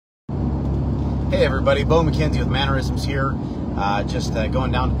Hey everybody, Bo McKenzie with Mannerisms here. Just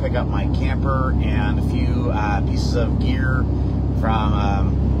going down to pick up my camper and a few pieces of gear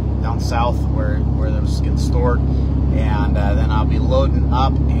from down south where those get stored, and then I'll be loading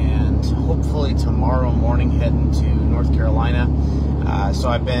up and hopefully tomorrow morning heading to North Carolina. So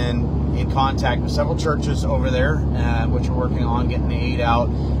I've been in contact with several churches over there, which are working on getting the aid out,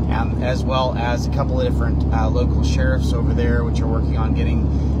 and as well as a couple of different local sheriffs over there, which are working on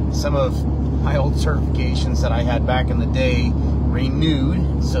getting some of my old certifications that I had back in the day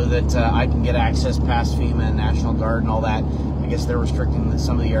renewed, so that I can get access past FEMA and National Guard and all that. I guess they're restricting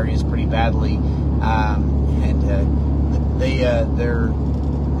some of the areas pretty badly, and they're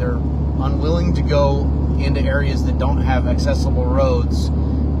unwilling to go into areas that don't have accessible roads,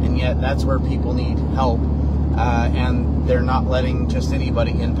 and yet that's where people need help, and they're not letting just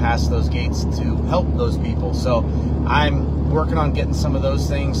anybody in past those gates to help those people. So I'm working on getting some of those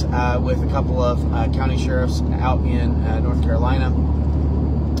things with a couple of county sheriffs out in North Carolina,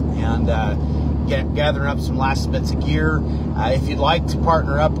 and gathering up some last bits of gear. If you'd like to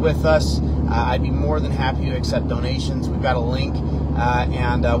partner up with us, I'd be more than happy to accept donations. We've got a link,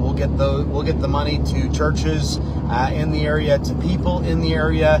 and we'll get the money to churches in the area, to people in the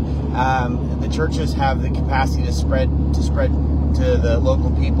area. The churches have the capacity to spread to the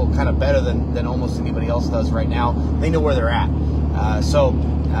local people kind of better than almost anybody else does right now. They know where they're at, so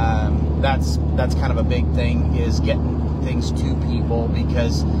that's kind of a big thing, is getting things to people,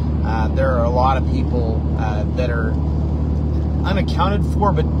 because there are a lot of people that are unaccounted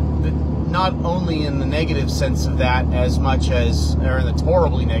for, but not only in the negative sense of that as much as, or in the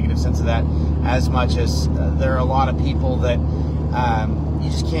horribly negative sense of that, as much as there are a lot of people that you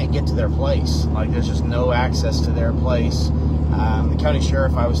just can't get to their place. Like, there's just no access to their place. The county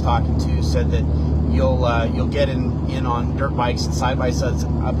sheriff I was talking to said that you'll get in on dirt bikes and side-by-sides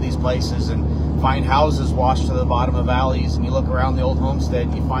up these places and find houses washed to the bottom of valleys, and you look around the old homestead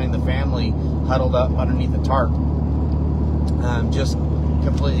and you find the family huddled up underneath the tarp, just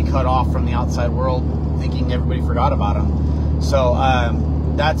completely cut off from the outside world, thinking everybody forgot about them. So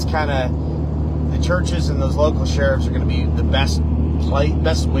that's kind of, the churches and those local sheriffs are going to be the best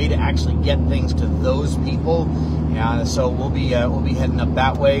way to actually get things to those people. So we'll be heading up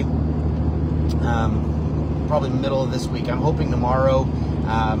that way, probably middle of this week. I'm hoping tomorrow,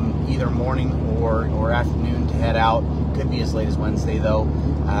 either morning or afternoon, to head out. Could be as late as Wednesday though.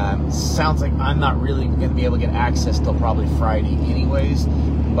 Sounds like I'm not really going to be able to get access till probably Friday anyways,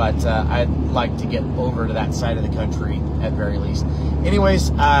 but I'd like to get over to that side of the country at very least.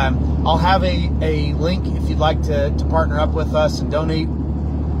 Anyways, I'll have a link if you'd like to partner up with us and donate.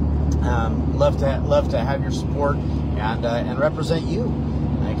 Love to have your support and represent you,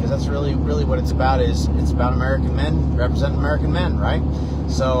 because that's really what it's about. Is it's about American men representing American men, right?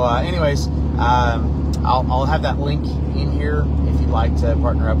 So anyways, I'll have that link in here if you'd like to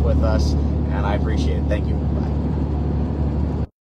partner up with us, and I appreciate it. Thank you. Bye.